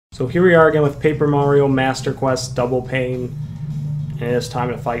So here we are again with Paper Mario Master Quest Double Pain, and it's time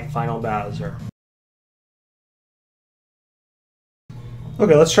to fight Final Bowser.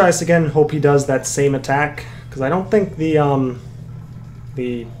 Okay, let's try this again. Hope he does that same attack, because I don't think I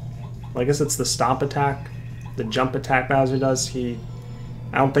guess it's the stomp attack, the jump attack Bowser does. I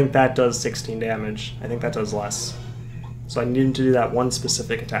don't think that does 16 damage. I think that does less. So I need him to do that one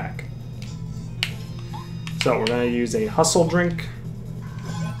specific attack. So we're going to use a Hustle Drink.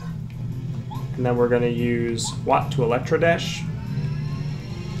 And then we're going to use Watt to Electro Dash.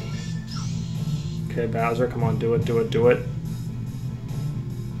 Okay, Bowser, come on, do it, do it, do it.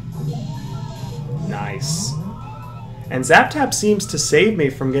 Nice. And Zap Tap seems to save me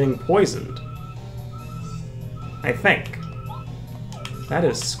from getting poisoned. I think. That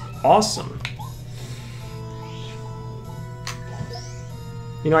is awesome.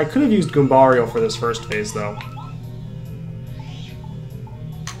 You know, I could have used Goombario for this first phase, though.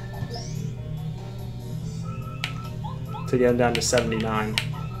 To get him down to 79.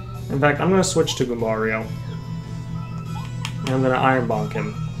 In fact, I'm going to switch to Goombario. And I'm going to Iron Bonk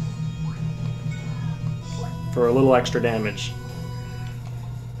him. For a little extra damage.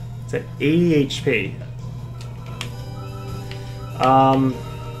 It's at 80 HP.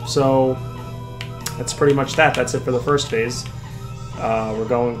 So that's pretty much that. That's it for the first phase. We're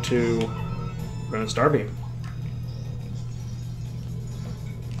going to Starbeam.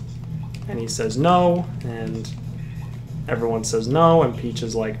 And he says no, and everyone says no, and Peach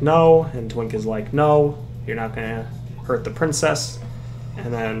is like no, and Twink is like no, you're not gonna hurt the princess.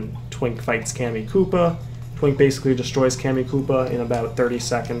 And then Twink fights Kammy Koopa. Twink basically destroys Kammy Koopa in about 30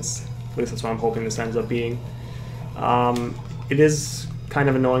 seconds. At least that's what I'm hoping this ends up being. It is kind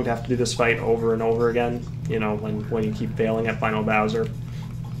of annoying to have to do this fight over and over again, you know, when you keep failing at Final Bowser.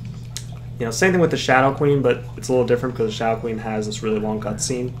 You know, same thing with the Shadow Queen, but it's a little different because the Shadow Queen has this really long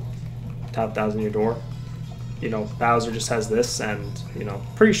cutscene, top 1,000-year door. You know, Bowser just has this, and, you know,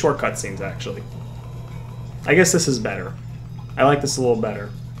 pretty short cutscenes, actually. I guess this is better. I like this a little better.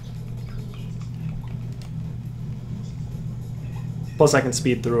 Plus, I can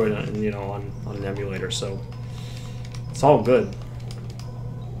speed through it, you know, on an emulator, so it's all good.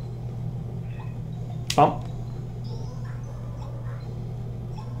 Bump.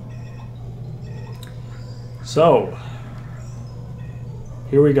 So,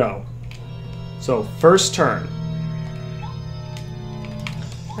 here we go. So, first turn,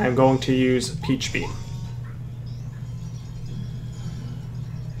 I'm going to use Peach Beam.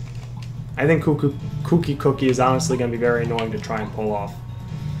 I think Kooky Cookie is honestly going to be very annoying to try and pull off.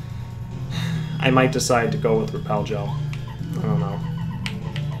 I might decide to go with Repel Gel. I don't know.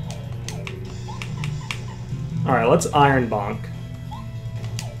 Alright, let's Iron Bonk.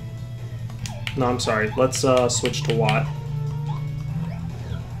 No, I'm sorry. Let's switch to Watt.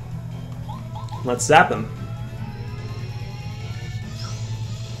 Let's zap him.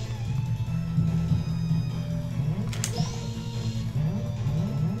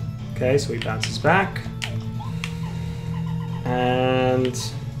 Okay, so he bounces back. And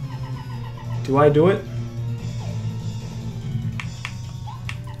do I do it?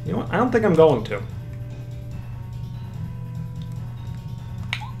 You know what? I don't think I'm going to.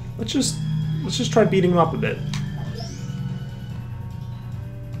 Let's just try beating him up a bit.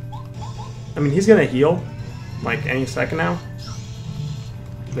 I mean, he's gonna heal, like, any second now.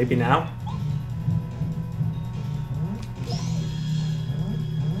 Maybe now.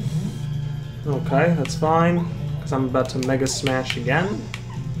 Okay, that's fine, because I'm about to Mega Smash again.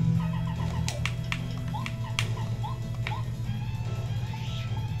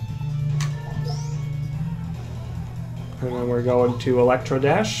 And then we're going to Electro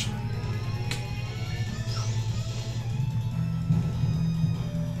Dash.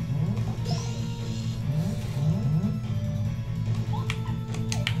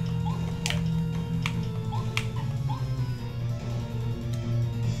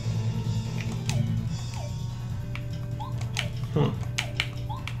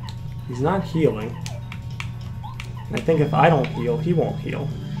 He's not healing. I think if I don't heal, he won't heal.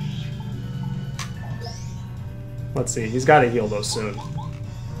 Let's see, he's got to heal though soon.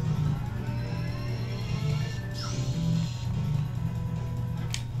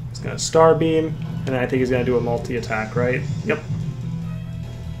 He's gonna Star Beam, and then I think he's gonna do a multi-attack, right? Yep.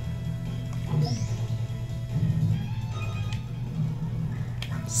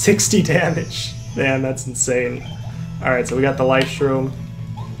 $60 damage. Man, that's insane. Alright, so we got the Life Shroom.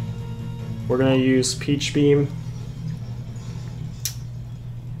 We're gonna use Peach Beam.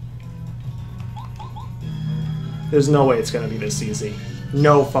 There's no way it's gonna be this easy.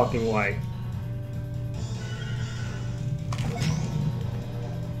 No fucking way.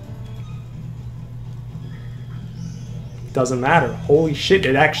 Doesn't matter. Holy shit,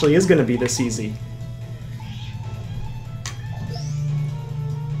 it actually is gonna be this easy.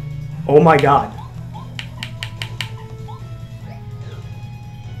 Oh my god.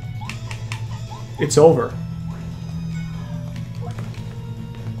 It's over.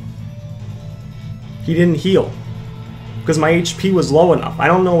 He didn't heal. Because my HP was low enough. I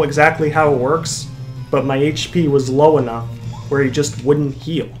don't know exactly how it works, but my HP was low enough where he just wouldn't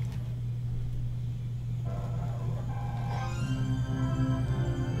heal.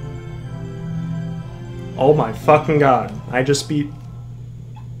 Oh my fucking god. I just beat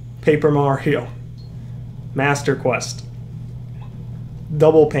Paper Mario. Master Quest.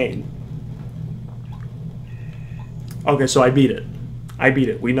 Double pain. Okay, so I beat it. I beat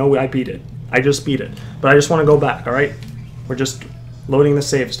it. We know I beat it. I just beat it. But I just want to go back, alright? We're just loading the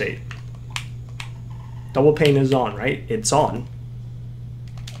save state. Double pain is on, right? It's on.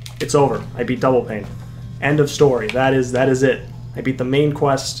 It's over. I beat double pain. End of story. That is it. I beat the main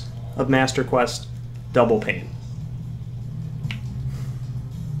quest of Master Quest, double pain.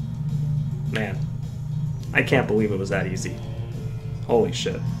 Man, I can't believe it was that easy. Holy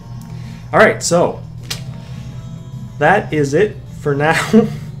shit. Alright, so that is it for now.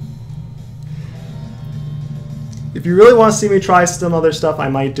 If you really want to see me try some other stuff, I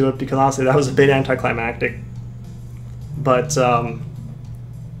might do it, because honestly that was a bit anticlimactic. But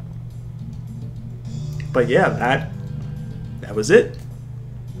yeah, that was it.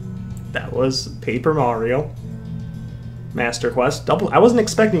 That was Paper Mario Master Quest double. I wasn't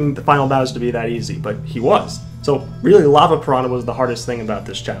expecting the final Bowser to be that easy, but he was. So really, Lava Piranha was the hardest thing about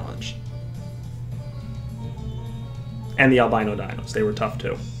this challenge. And the albino dinos, they were tough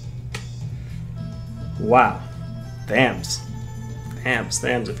too. Wow. Thams,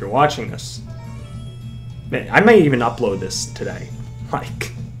 if you're watching this. Man, I may even upload this today.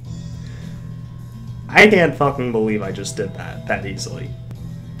 Like, I can't fucking believe I just did that easily.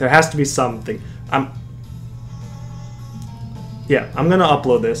 There has to be something. Yeah, I'm gonna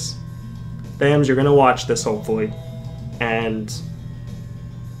upload this. Thams, you're gonna watch this hopefully. And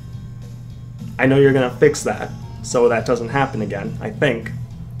I know you're gonna fix that, so that doesn't happen again, I think.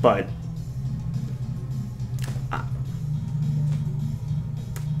 But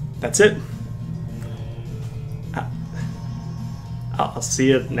that's it. I'll see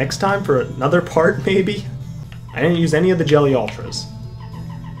you next time for another part, maybe? I didn't use any of the Jelly Ultras.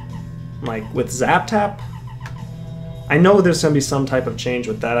 Like, with Zap Tap? I know there's gonna be some type of change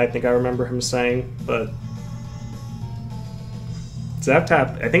with that, I think I remember him saying, but Zap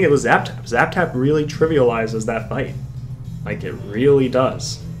Tap, I think it was Zap Tap. Zap Tap really trivializes that fight. Like, it really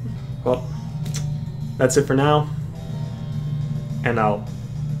does. Well, that's it for now, and I'll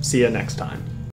see you next time.